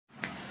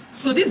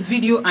So this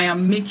video I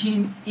am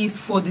making is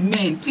for the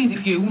men. Please,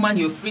 if you're a woman,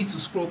 you're free to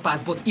scroll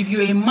past. But if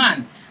you're a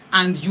man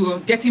and you're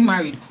getting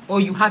married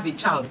or you have a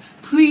child,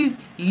 please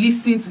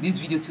listen to this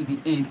video to the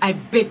end. I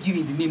beg you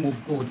in the name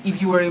of God.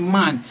 If you are a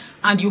man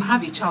and you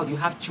have a child, you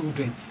have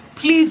children,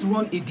 please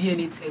run a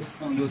DNA test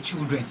on your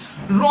children.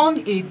 Run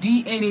a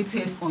DNA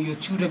test on your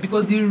children,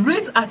 because the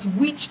rate at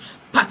which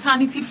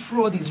paternity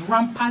fraud is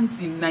rampant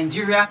in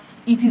Nigeria,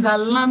 it is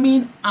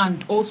alarming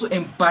and also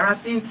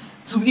embarrassing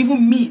to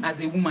even me as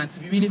a woman, to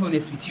be really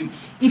honest with you.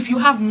 If you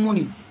have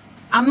money,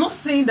 I'm not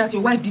saying that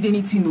your wife did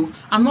anything, no.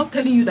 I'm not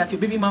telling you that your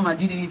baby mama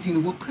did anything,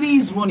 no. But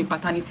please run a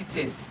paternity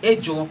test. Hey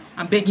Joe,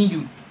 I'm begging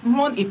you,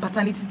 run a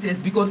paternity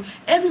test, because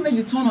everywhere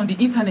you turn on the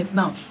internet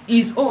now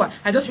is, oh,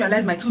 I just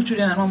realized my 2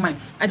 children are not mine.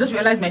 I just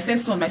realized my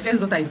first son, my first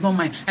daughter is not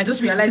mine. I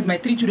just realized my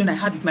 3 children I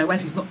had with my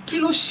wife is not.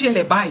 Kilo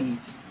shele bai.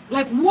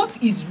 Like,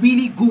 what is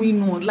really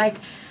going on? Like,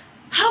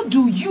 how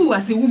do you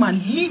as a woman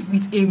live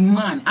with a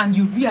man and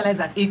you realize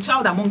that a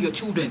child among your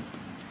children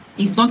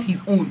is not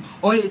his own,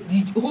 or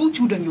the whole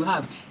children you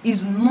have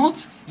is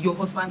not your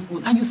husband's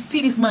own, and you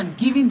see this man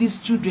giving these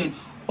children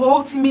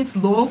ultimate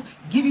love,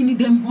 giving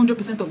them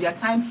 100% of their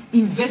time,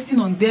 investing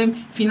on them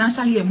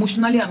financially,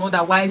 emotionally, and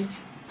otherwise?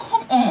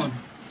 Come on,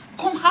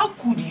 how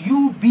could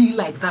you be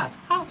like that?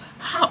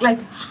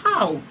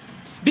 How?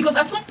 Because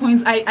at some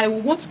points I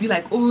want to be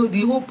like, oh,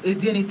 the whole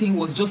DNA thing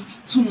was just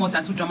too much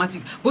and too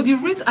dramatic. But the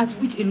rate at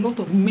which a lot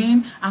of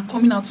men are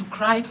coming out to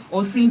cry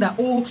or saying that,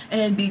 oh,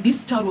 and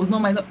this child was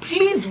not mine,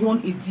 please run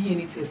a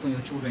DNA test on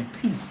your children.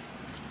 Please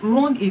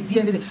run a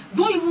DNA test.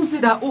 Don't even say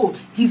that, oh,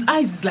 his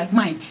eyes is like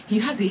mine, he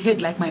has a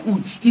head like my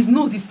own, his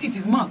nose, his teeth,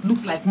 his mouth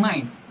looks like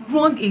mine.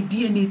 Run a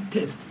DNA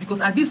test,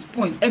 because at this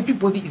point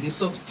everybody is a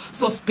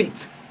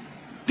suspect.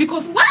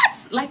 Because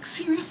what? Like,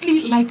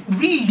 seriously? Like,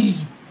 really,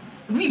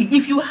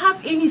 if you have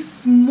any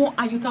small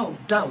iota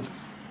of doubt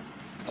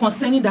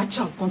concerning that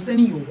child,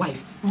 concerning your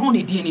wife, run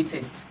a DNA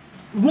test.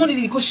 Run it,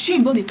 because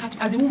shame don't they catch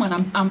me. As a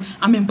woman,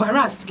 I'm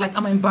embarrassed. Like,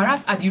 I'm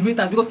embarrassed at the rate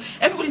that, because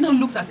everybody now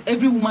looks at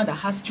every woman that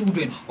has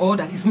children or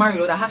that is married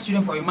or that has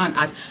children for a man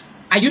as,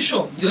 are you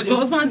sure? Does your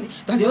husband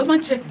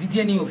check the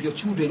DNA of your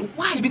children?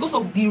 Why? Because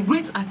of the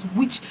rate at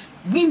which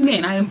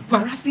women are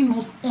embarrassing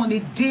us on a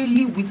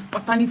daily with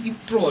paternity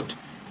fraud.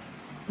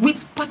 I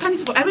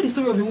read the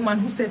story of a woman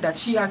who said that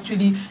she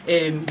actually,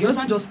 the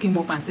husband just came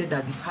up and said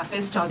that her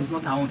first child is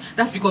not her own.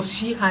 That's because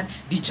she had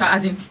the child,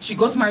 as in she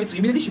got married to,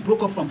 immediately she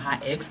broke up from her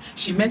ex,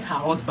 she met her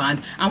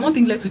husband, and one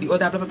thing led to the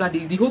other, blah, blah,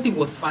 blah. The whole thing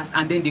was fast,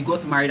 and then they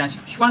got married, and she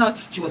found out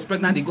she was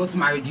pregnant, they got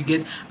married, you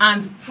get.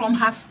 And from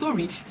her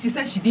story, she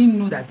said she didn't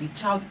know that the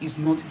child is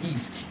not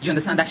his. You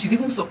understand? That she's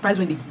even surprised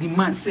when the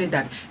man said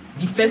that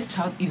the first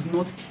child is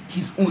not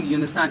his own, you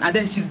understand? And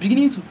then she's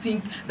beginning to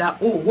think that,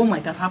 oh, what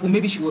might have happened?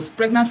 Maybe she was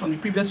pregnant from the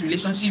previous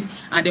relationship,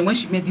 and then when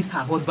she met her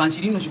husband,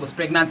 she didn't know she was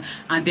pregnant,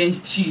 and then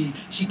she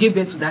gave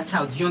birth to that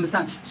child. You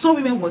understand? Some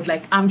women was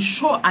like, I'm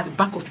sure at the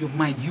back of your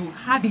mind, you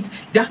had it,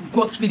 that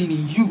gut feeling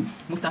in you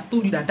must have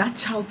told you that that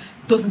child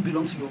doesn't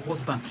belong to your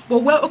husband.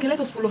 But well, okay, let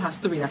us follow her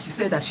story, that she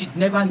said that she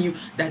never knew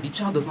that the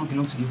child does not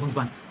belong to the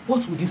husband.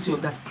 What would you say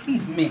of that?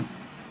 Please, men.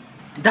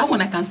 That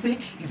one I can say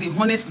is a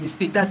honest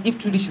mistake. That's if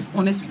truly she's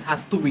honest with her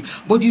story.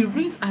 But the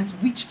rate at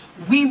which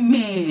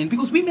women,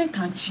 because women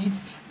can cheat.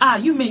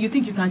 You men, you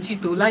think you can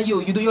cheat though? Like,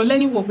 you're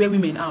learning what where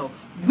women are.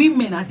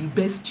 Women are the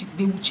best cheat.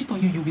 They will cheat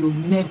on you. You will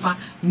never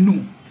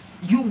know.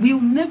 You will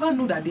never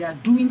know that they are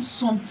doing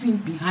something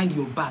behind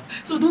your back.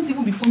 So don't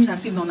even be forming and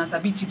saying, no,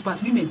 Nasabi cheat,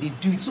 but women, they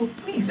do it. So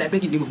please, I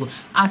beg in the name of God,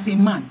 as a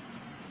man,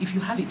 if you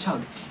have a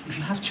child, if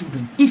you have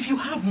children, if you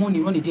have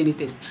money, run a DNA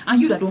test.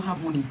 And you that don't have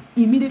money,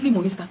 immediately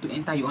money start to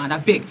enter your hand. I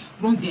beg,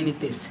 run DNA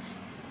test.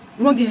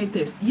 Run DNA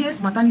test. Yes,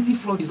 maternity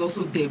fraud is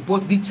also there,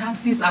 but the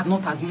chances are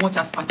not as much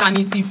as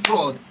paternity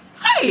fraud.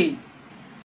 Hey!